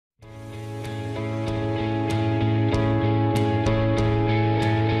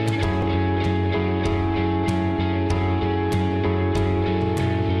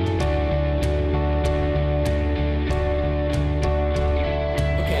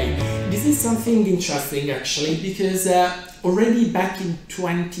This is something interesting actually, because already back in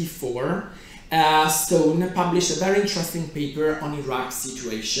 24, Stone published a very interesting paper on Iraq's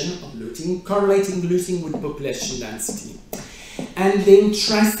situation of looting, correlating looting with population density. And the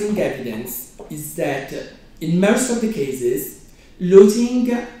interesting evidence is that in most of the cases,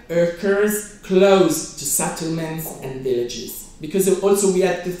 looting occurs close to settlements and villages. Because also we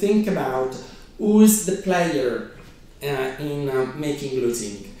have to think about who's the player in making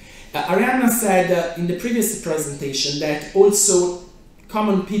looting. Arianna said in the previous presentation that also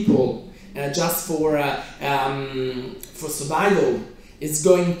common people, just for survival, is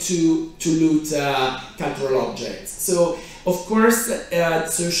going to loot cultural objects. So, of course,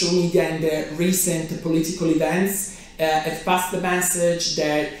 social media and the recent political events have passed the message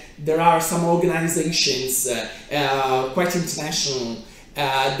that there are some organizations, quite international,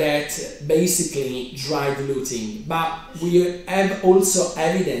 that basically drive looting. But we have also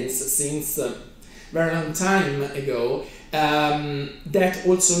evidence since a very long time ago that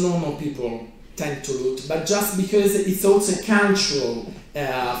also normal people tend to loot, but just because it's also a cultural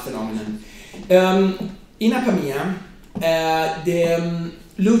phenomenon. In Apamea, the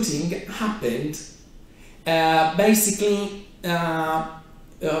looting happened basically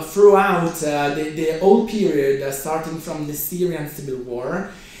throughout the whole period, starting from the Syrian civil war.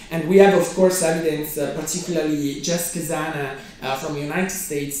 And we have, of course, evidence, particularly Jess Kazana from the United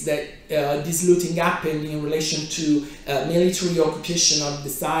States, that this looting happened in relation to military occupation of the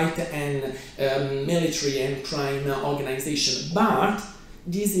site and military and crime organization. But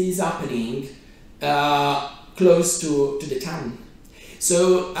this is happening close to the town.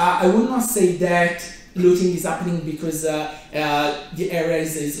 So I would not say that looting is happening because the area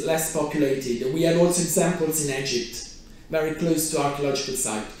is less populated. We have also examples in Egypt, very close to archaeological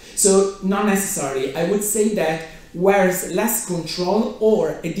site. So not necessarily. I would say that where's less control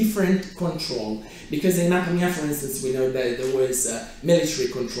or a different control, because in Apamea, for instance, we know that there was military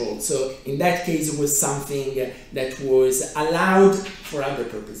control. So in that case, it was something that was allowed for other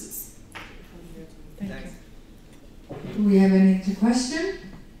purposes. Thanks. Do we have any question?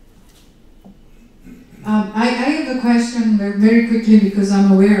 I have a question very quickly because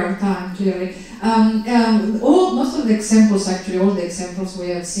I'm aware of time, clearly. Most of the examples, actually all the examples we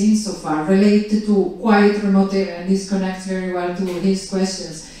have seen so far relate to quite remote area, and this connects very well to his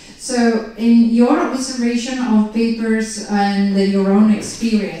questions. So in your observation of papers and your own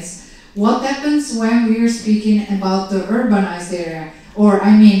experience, what happens when we are speaking about the urbanized area? Or,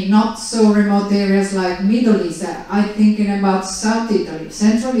 I mean, not so remote areas like Middle East. I'm thinking about South Italy,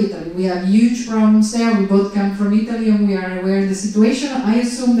 Central Italy. We have huge problems there. We both come from Italy and we are aware of the situation. I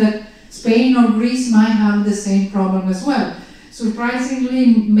assume that Spain or Greece might have the same problem as well. Surprisingly,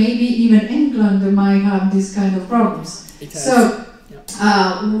 maybe even England might have these kind of problems. So,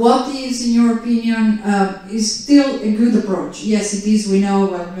 what is, in your opinion, is still a good approach? Yes, it is, we know,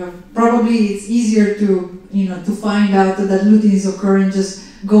 but probably it's easier to to find out that looting is occurring just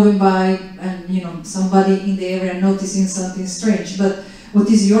going by and, somebody in the area noticing something strange. But what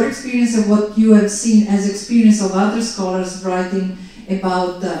is your experience and what you have seen as experience of other scholars writing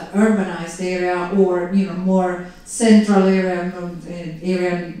about the urbanized area or, more central area,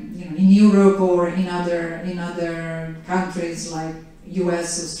 in Europe or in other countries like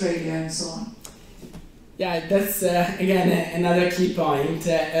US, Australia, and so on? Yeah, that's again another key point.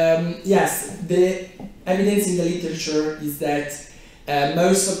 Yes, the evidence in the literature is that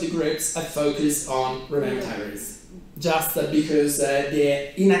most of the groups are focused on remote areas, just because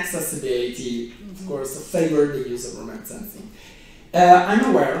the inaccessibility, of course, favor the use of remote sensing. I'm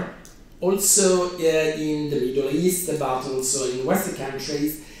aware, also in the Middle East, but also in Western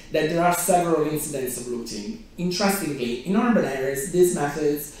countries, that there are several incidents of looting. Interestingly, in urban areas, these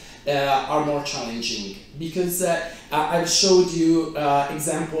methods are more challenging because I've showed you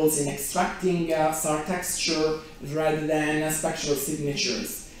examples in extracting star texture rather than spatial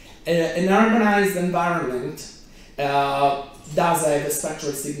signatures. An urbanized environment does have a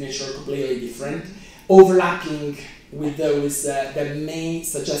spectral signature completely different, overlapping with those that may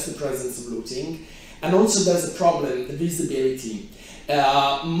suggest the presence of looting. And also there's a problem, the visibility.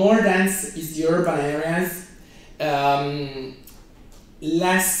 More dense is the urban areas,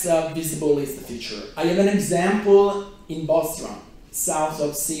 less visible is the feature. I have an example in Bosra, south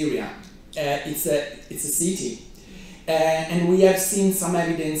of Syria. It's a city, and we have seen some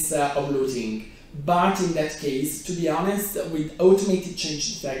evidence of looting. But in that case, to be honest, with automated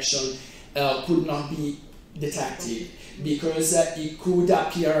change detection, could not be detected because it could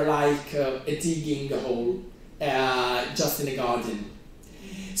appear like a digging hole just in a garden.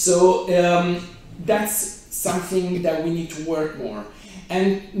 So that's something that we need to work more.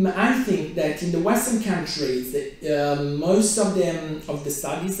 And I think that in the Western countries, most of the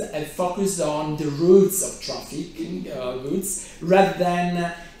studies have focused on the routes of trafficking goods rather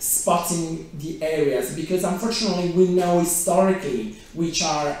than spotting the areas, because unfortunately we know historically which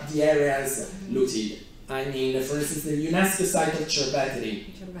are the areas looted. I mean, for instance, the UNESCO site of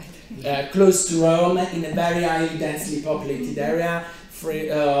Cerveteri, close to Rome, in a very highly densely populated area,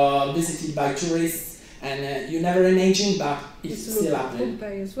 visited by tourists. And you never imagine, but it's still happening.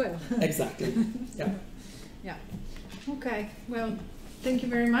 Pompeii as well. Exactly. Yeah. Yeah. Okay. Well, thank you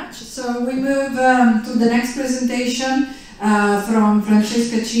very much. So we move to the next presentation from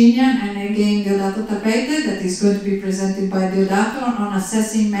Francesca Cignan and again Deodato Tapete, that is going to be presented by Deodato on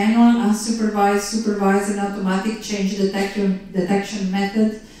assessing manual, unsupervised, supervised, and automatic change detection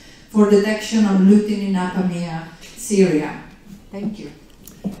method for detection of looting in Apamea, Syria. Thank you.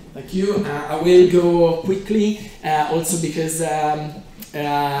 Thank you. I will go quickly, also because I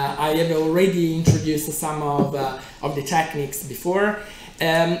have already introduced some of the techniques before.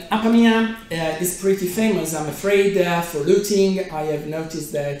 Apamea is pretty famous, I'm afraid, for looting. I have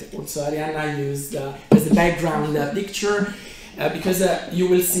noticed that also Arianna used as a background picture, because you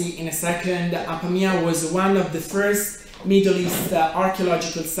will see in a second, Apamea was one of the first Middle East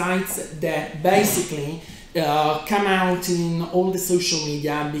archaeological sites that basically come out in all the social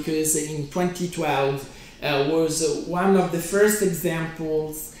media, because in 2012 was one of the first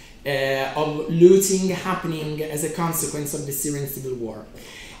examples of looting happening as a consequence of the Syrian civil war.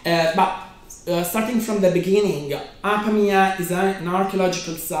 But starting from the beginning, Apamea is an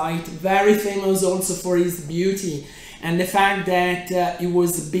archaeological site, very famous also for its beauty and the fact that it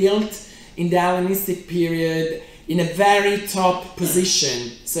was built in the Hellenistic period in a very top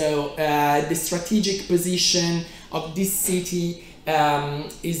position. So the strategic position of this city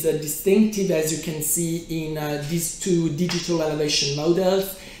is distinctive, as you can see in these two digital elevation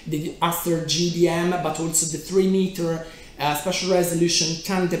models, the Aster GDM, but also the 3-meter spatial resolution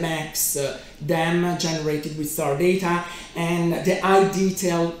tandem-X dam generated with star data, and the high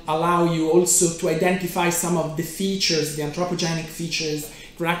detail allow you also to identify some of the features, the anthropogenic features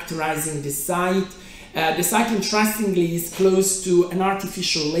characterizing this site. The site, interestingly, is close to an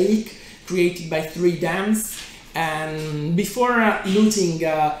artificial lake created by 3 dams, and before looting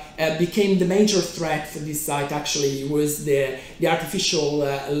became the major threat for this site, actually was the artificial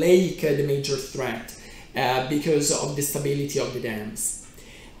lake the major threat because of the stability of the dams.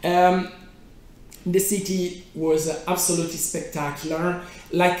 The city was absolutely spectacular.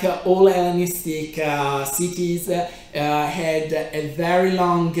 Like all Hellenistic cities, had a very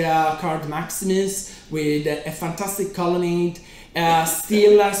long Card Maximus with a fantastic colonnade,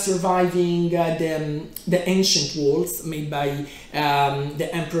 still surviving the ancient walls made by the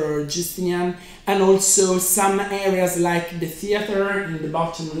Emperor Justinian, and also some areas like the theater in the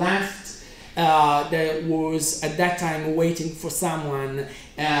bottom left that was at that time waiting for someone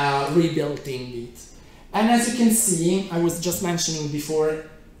rebuilding it. And as you can see, I was just mentioning before,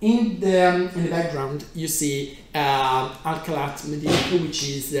 in the background you see Alcalat-Medico, which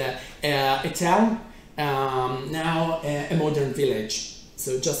is a town, now a modern village.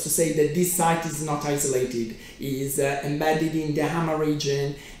 So just to say that this site is not isolated, is embedded in the Hama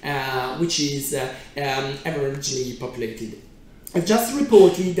region, which is averagely populated. I've just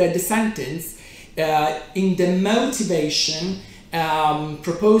reported that the sentence in the motivation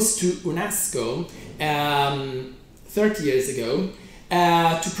proposed to UNESCO 30 years ago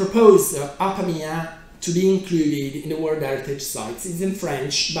to propose Apamea to be included in the World Heritage Sites. It's in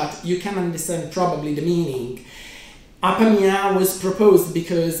French, but you can understand probably the meaning. Apamea was proposed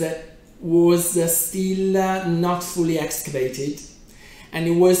because it was still not fully excavated, and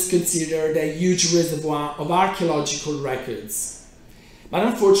it was considered a huge reservoir of archaeological records. But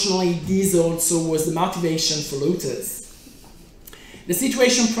unfortunately, this also was the motivation for looters. The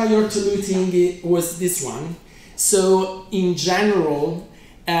situation prior to looting was this one. So in general,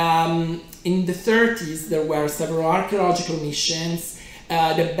 in the 30s, there were several archaeological missions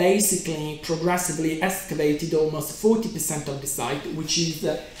that basically progressively excavated almost 40% of the site, which is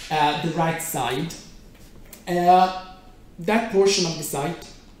the right side. That portion of the site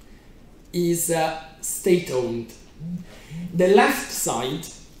is state-owned. The left side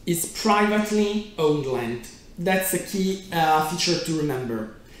is privately owned land. That's a key feature to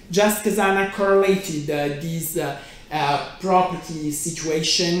remember. Just Casana correlated this property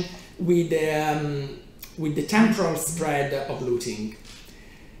situation with the temporal spread of looting.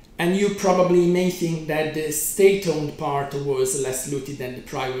 And you probably may think that the state-owned part was less looted than the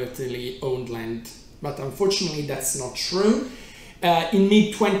privately owned land. But unfortunately, that's not true. In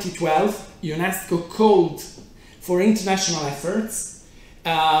mid-2012, UNESCO called for international efforts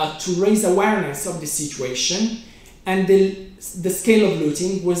to raise awareness of the situation, and the scale of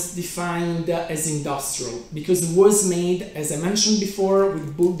looting was defined as industrial because it was made, as I mentioned before,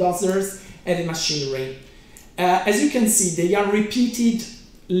 with bulldozers, heavy machinery. As you can see, they are repeated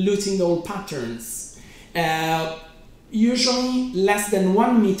looting hole patterns, usually less than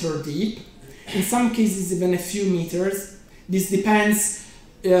 1 meter deep, in some cases even a few meters. This depends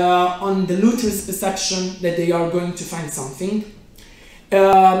on the looter's perception that they are going to find something.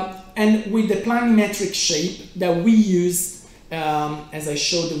 And with the planimetric shape that we use, as I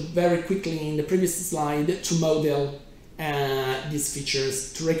showed very quickly in the previous slide, to model these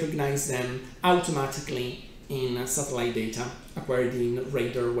features, to recognize them automatically in satellite data acquired in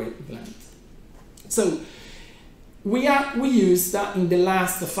radar wavelength. So we used in the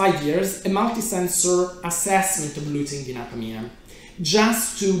last 5 years a multi-sensor assessment of looting in Apamea,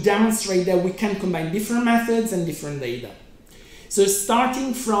 just to demonstrate that we can combine different methods and different data. So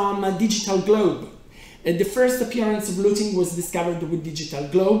starting from a digital globe, the first appearance of looting was discovered with digital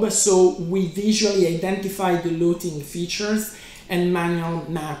globe, so we visually identified the looting features and manual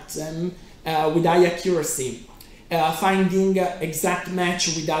mapped them with high accuracy, finding exact match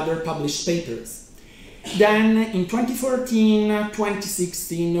with other published papers. Then in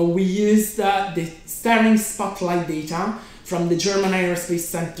 2014-2016, we used the staring spotlight data from the German Aerospace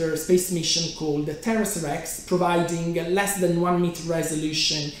Center space mission called X, providing less than 1 meter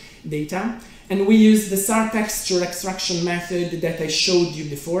resolution data. And we used the SAR texture extraction method that I showed you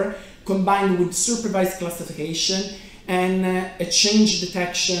before, combined with supervised classification and a change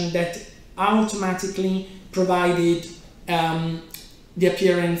detection that automatically provided the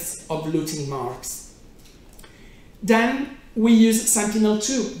appearance of looting marks. Then we use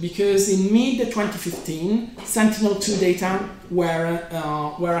Sentinel-2 because in mid-2015, Sentinel-2 data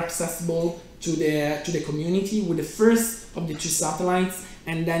were accessible to the community with the first of the 2 satellites,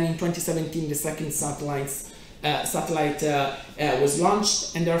 and then in 2017 the second satellite was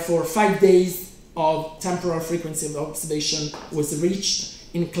launched, and therefore 5 days of temporal frequency of observation was reached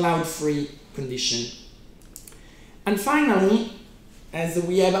in cloud-free condition. And finally, as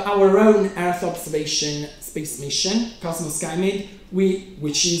we have our own Earth observation space mission, Cosmos SkyMed,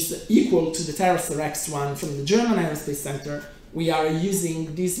 which is equal to the TerraStar X1 from the German Aerospace Center, we are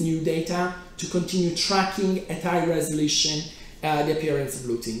using this new data to continue tracking at high resolution the appearance of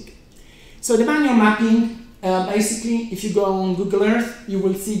looting. So the manual mapping, basically, if you go on Google Earth, you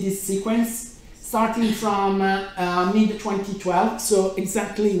will see this sequence starting from mid-2012, so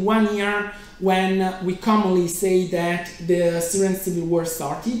exactly 1 year when we commonly say that the Syrian civil war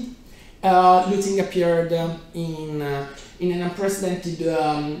started. Looting appeared in an unprecedented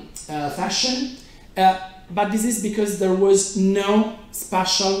fashion, but this is because there was no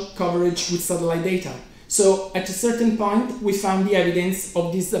spatial coverage with satellite data. So at a certain point, we found the evidence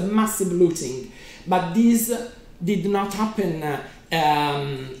of this massive looting, but this did not happen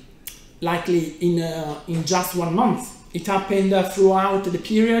likely in just 1 month. It happened throughout the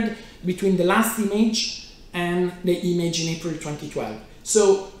period between the last image and the image in April 2012.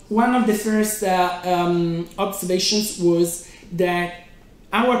 So one of the first observations was that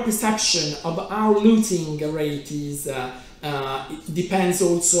our perception of how looting rate is depends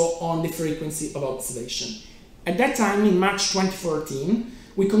also on the frequency of observation. At that time, in March 2014,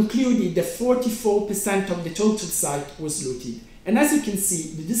 we concluded that 44% of the total site was looted. And as you can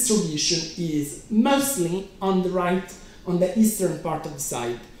see, the distribution is mostly on the right, on the eastern part of the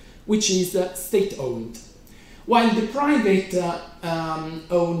site, which is state-owned. While the private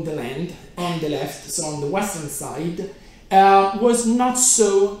owned land on the left, so on the western side, was not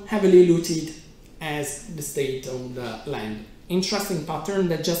so heavily looted as the state-owned land. Interesting pattern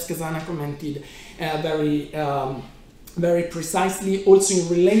that Jessica Zana commented very precisely, also in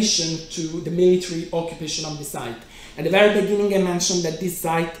relation to the military occupation of the site. At the very beginning, I mentioned that this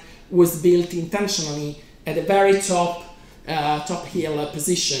site was built intentionally at the very top hill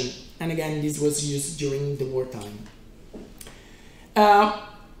position, and again, this was used during the wartime.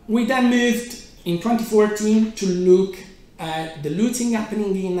 We then moved in 2014 to look at the looting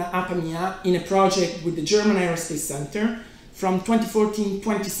happening in Apamea in a project with the German Aerospace Center from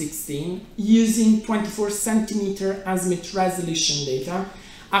 2014-2016 using 24 centimeter azimuth resolution data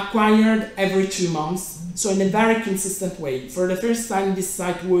acquired every 2 months, so in a very consistent way. For the first time, this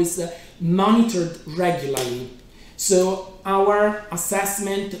site was monitored regularly. So our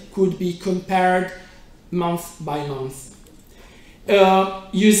assessment could be compared month by month.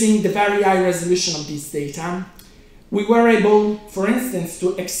 Using the very high resolution of this data, we were able, for instance,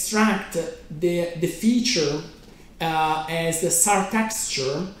 to extract the feature as the SAR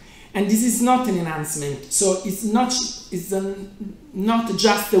texture, and this is not an enhancement. So it's not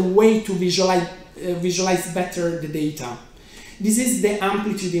just a way to visualize better the data. This is the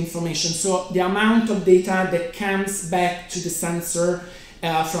amplitude information, so the amount of data that comes back to the sensor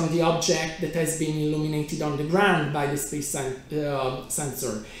from the object that has been illuminated on the ground by the space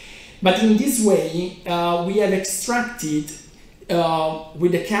sensor. But in this way, we have extracted,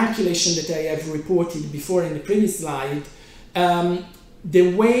 with the calculation that I have reported before in the previous slide,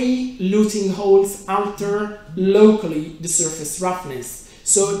 the way looting holes alter locally the surface roughness.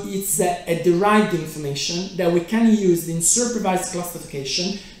 So it's a derived information that we can use in supervised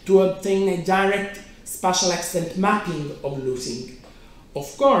classification to obtain a direct spatial extent mapping of looting.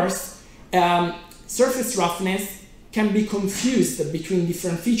 Of course, surface roughness can be confused between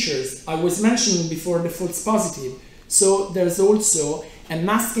different features. I was mentioning before the false positive. So there's also a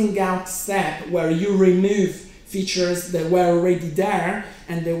masking out step where you remove features that were already there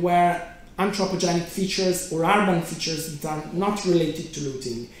and they were anthropogenic features or urban features that are not related to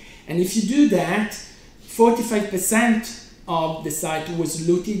looting. And if you do that, 45% of the site was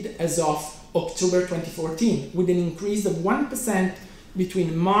looted as of October 2014, with an increase of 1%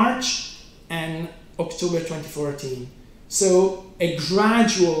 between March and October 2014. So a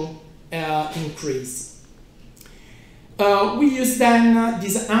gradual increase. We use then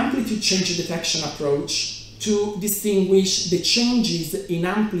this amplitude change detection approach to distinguish the changes in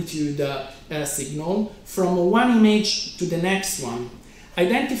amplitude signal from one image to the next one,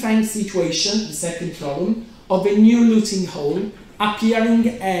 identifying situation, the second column, of a new looting hole appearing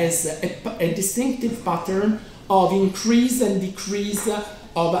as a distinctive pattern of increase and decrease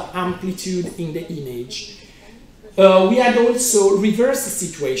of amplitude in the image. We had also reverse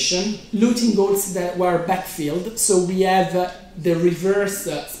situation, looting holes that were backfilled, so we have the reverse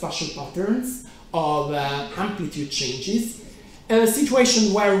spatial patterns of amplitude changes. A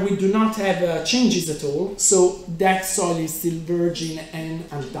situation where we do not have changes at all, so that soil is still virgin and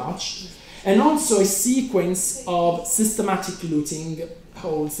untouched. And also a sequence of systematic looting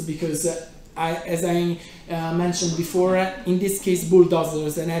holes, because as I mentioned before, in this case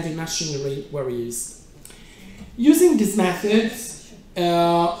bulldozers and heavy machinery were used. Using these methods,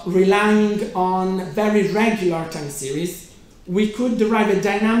 relying on very regular time series, we could derive a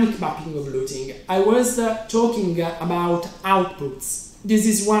dynamic mapping of looting. I was talking about outputs. This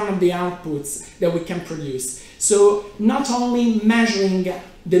is one of the outputs that we can produce. So not only measuring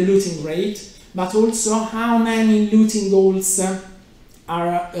the looting rate, but also how many looting holes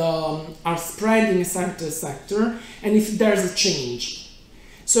are spread in a certain sector, and if there's a change.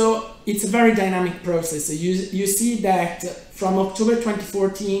 So it's a very dynamic process. So you see that from October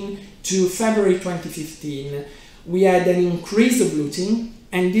 2014 to February 2015, we had an increase of looting,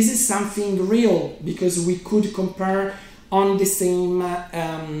 and this is something real because we could compare on the same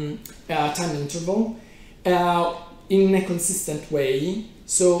time interval in a consistent way.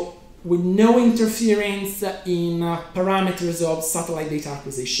 So with no interference in parameters of satellite data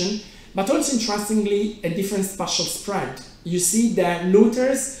acquisition, but also interestingly a different spatial spread. You see that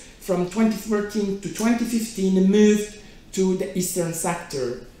looters from 2013 to 2015 moved to the eastern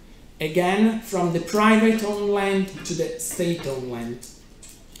sector. Again, from the private owned land to the state owned land,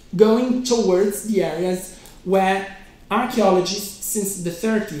 going towards the areas where archaeologists since the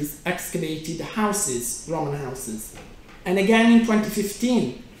 30s excavated houses, Roman houses. And again in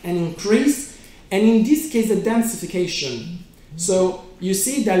 2015, an increase, and in this case a densification. So you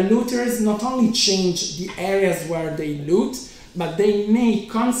see that looters not only change the areas where they loot, but they may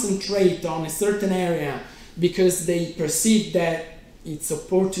concentrate on a certain area because they perceive that it's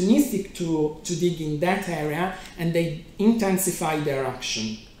opportunistic to dig in that area, and they intensify their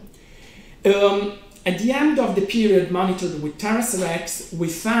action. At the end of the period monitored with Terracer X, we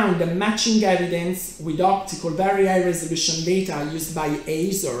found the matching evidence with optical very high resolution data used by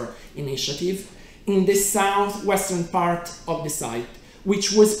ASOR initiative in the southwestern part of the site,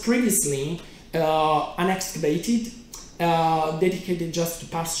 which was previously unexcavated, dedicated just to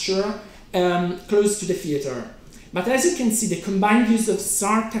pasture, close to the theater. But as you can see, the combined use of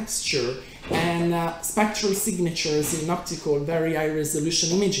SAR texture and spectral signatures in optical very high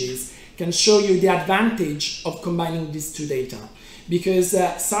resolution images can show you the advantage of combining these two data, because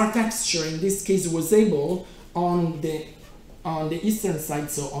SAR texture in this case was able on the eastern side,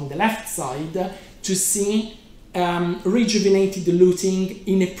 so on the left side, to see rejuvenated looting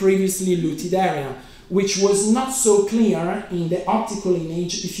in a previously looted area, which was not so clear in the optical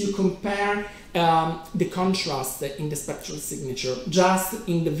image if you compare the contrast in the spectral signature, just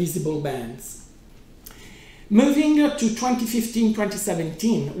in the visible bands. Moving to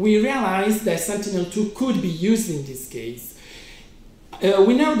 2015-2017, we realized that Sentinel-2 could be used in this case.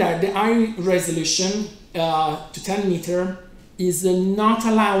 We know that the high resolution to 10 meter is not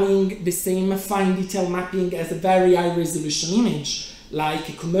allowing the same fine detail mapping as a very high resolution image, like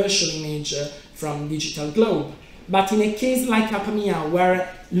a commercial image from digital globe. But in a case like Apamea,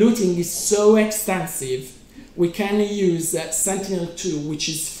 where looting is so extensive, we can use Sentinel-2, which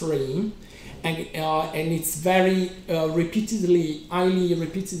is free, and it's very highly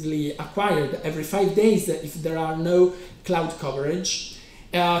repeatedly acquired every 5 days if there are no cloud coverage,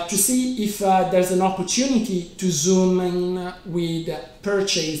 to see if there's an opportunity to zoom in with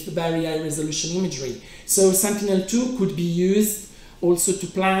purchased very high resolution imagery. So Sentinel-2 could be used also to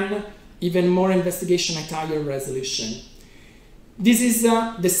plan even more investigation at higher resolution. This is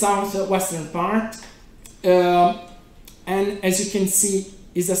the southwestern part, and as you can see,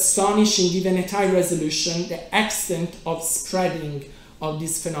 is astonishing even at high resolution, the extent of spreading of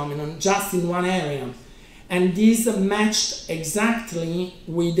this phenomenon just in one area. And this matched exactly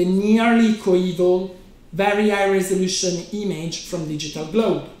with the nearly coeval, very high resolution image from digital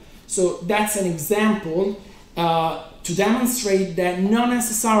globe. So that's an example to demonstrate that not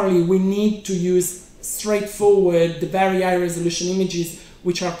necessarily we need to use straightforward the very high resolution images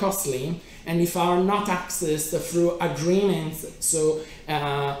which are costly, and if are not accessed through agreements, so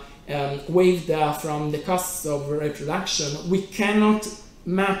waived from the costs of reproduction, we cannot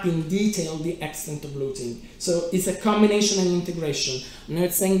map in detail the extent of looting. So it's a combination and integration. I'm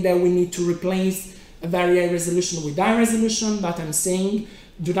not saying that we need to replace a very high resolution with high resolution, but I'm saying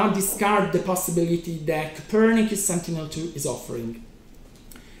do not discard the possibility that Copernicus Sentinel-2 is offering.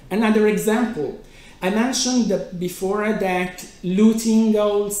 Another example, I mentioned before that looting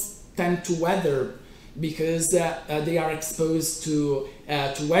goals tend to weather because they are exposed to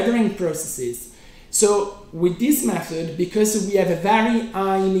weathering processes. So with this method, because we have a very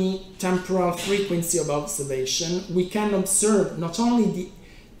highly temporal frequency of observation, we can observe not only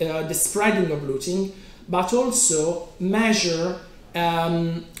the spreading of looting, but also measure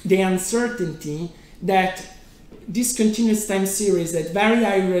the uncertainty that this continuous time series at very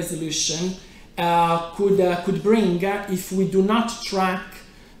high resolution could bring if we do not track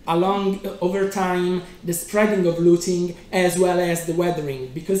over time the spreading of looting as well as the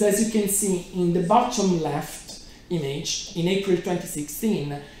weathering. Because as you can see in the bottom left image, in April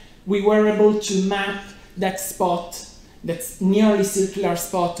 2016, we were able to map that spot, that nearly circular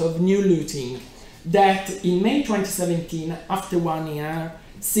spot of new looting, that in May 2017, after 1 year,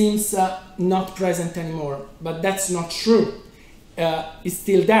 seems not present anymore. But that's not true. It's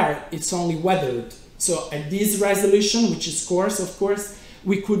still there, it's only weathered. So at this resolution, which is coarse, of course,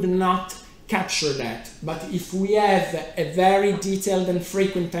 we could not capture that. But if we have a very detailed and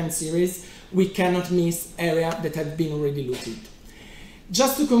frequent time series, we cannot miss areas that have been already looted.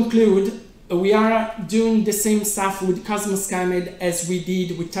 Just to conclude, we are doing the same stuff with Cosmos Skymed as we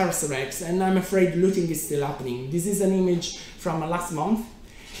did with TerraSerex, and I'm afraid looting is still happening. This is an image from last month.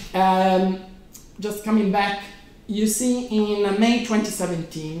 Just coming back, you see in May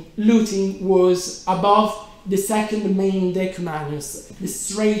 2017, looting was above the second main decumanus, the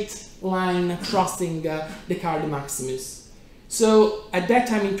straight line crossing the Cardi Maximus. So at that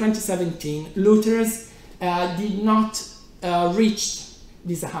time in 2017, looters did not reach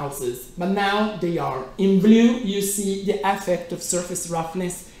these houses, but now they are. In blue, you see the effect of surface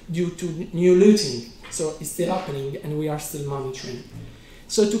roughness due to new looting. So it's still happening and we are still monitoring.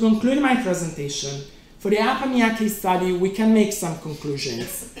 So to conclude my presentation, for the Apamea case study, we can make some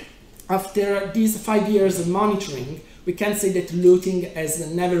conclusions. After these 5 years of monitoring, we can say that looting has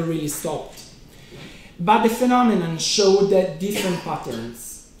never really stopped. But the phenomenon showed different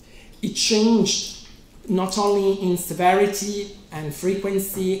patterns. It changed not only in severity and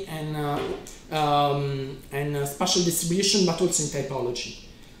frequency and spatial distribution, but also in typology.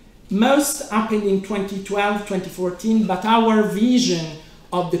 Most happened in 2012, 2014, but our vision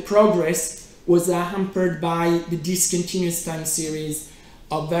of the progress was hampered by the discontinuous time series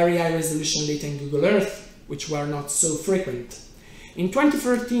of very high resolution data in Google Earth, which were not so frequent. In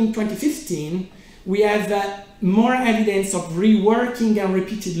 2013, 2015, we have more evidence of reworking and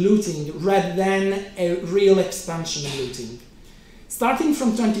repeated looting rather than a real expansion of looting. Starting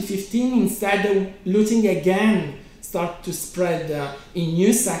from 2015, instead, looting again started to spread in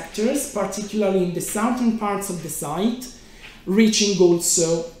new sectors, particularly in the southern parts of the site, reaching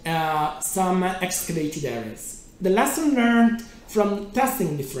also some excavated areas. The lesson learned from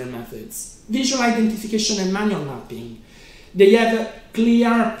testing different methods, visual identification and manual mapping. They have a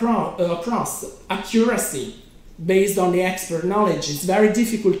clear accuracy based on the expert knowledge. It's very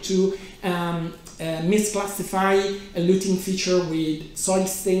difficult to misclassify a looting feature with soil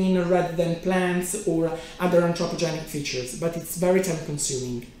stain rather than plants or other anthropogenic features, but it's very time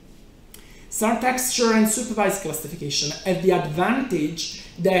consuming. Some texture and supervised classification have the advantage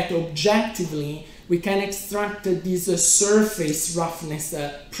that objectively we can extract this surface roughness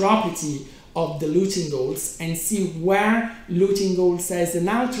property of the looting holes and see where looting holes as an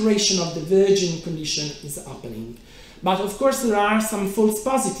alteration of the virgin condition is happening. But of course there are some false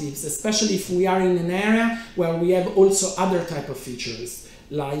positives, especially if we are in an area where we have also other type of features,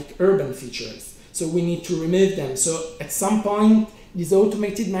 like urban features. So we need to remove them. So at some point, these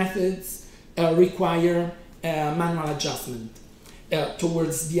automated methods require manual adjustment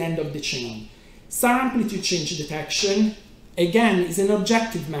towards the end of the chain. Star amplitude change detection, again, is an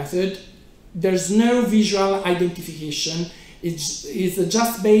objective method. There's no visual identification. It's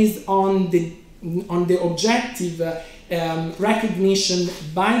just based on the objective recognition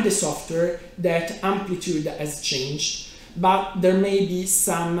by the software that amplitude has changed, but there may be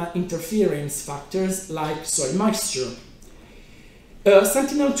some interference factors like soil moisture.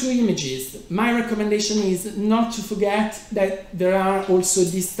 Sentinel-2 images. My recommendation is not to forget that there are also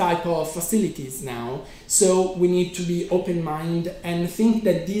this type of facilities now, so we need to be open-minded and think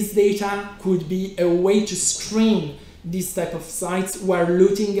that this data could be a way to screen these type of sites where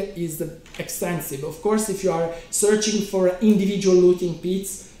looting is extensive. Of course, if you are searching for individual looting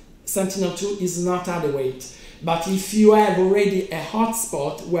pits, Sentinel-2 is not adequate. But if you have already a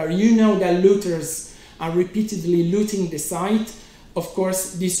hotspot where you know that looters are repeatedly looting the site, of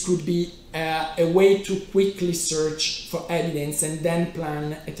course, this could be a way to quickly search for evidence and then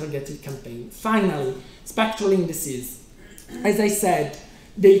plan a targeted campaign. Finally, spectral indices. As I said,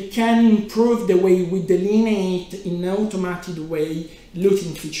 they can improve the way we delineate in an automated way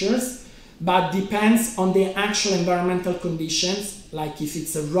looting features, but depends on the actual environmental conditions, like if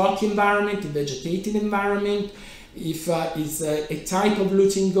it's a rock environment, a vegetated environment, if it's a type of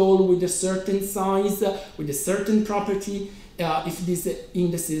looting goal with a certain size, with a certain property, if these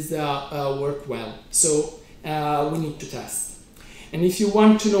indices work well. So we need to test. And if you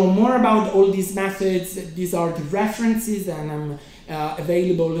want to know more about all these methods, these are the references, and I'm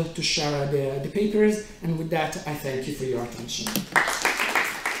available to share the papers. And with that, I thank you for your attention.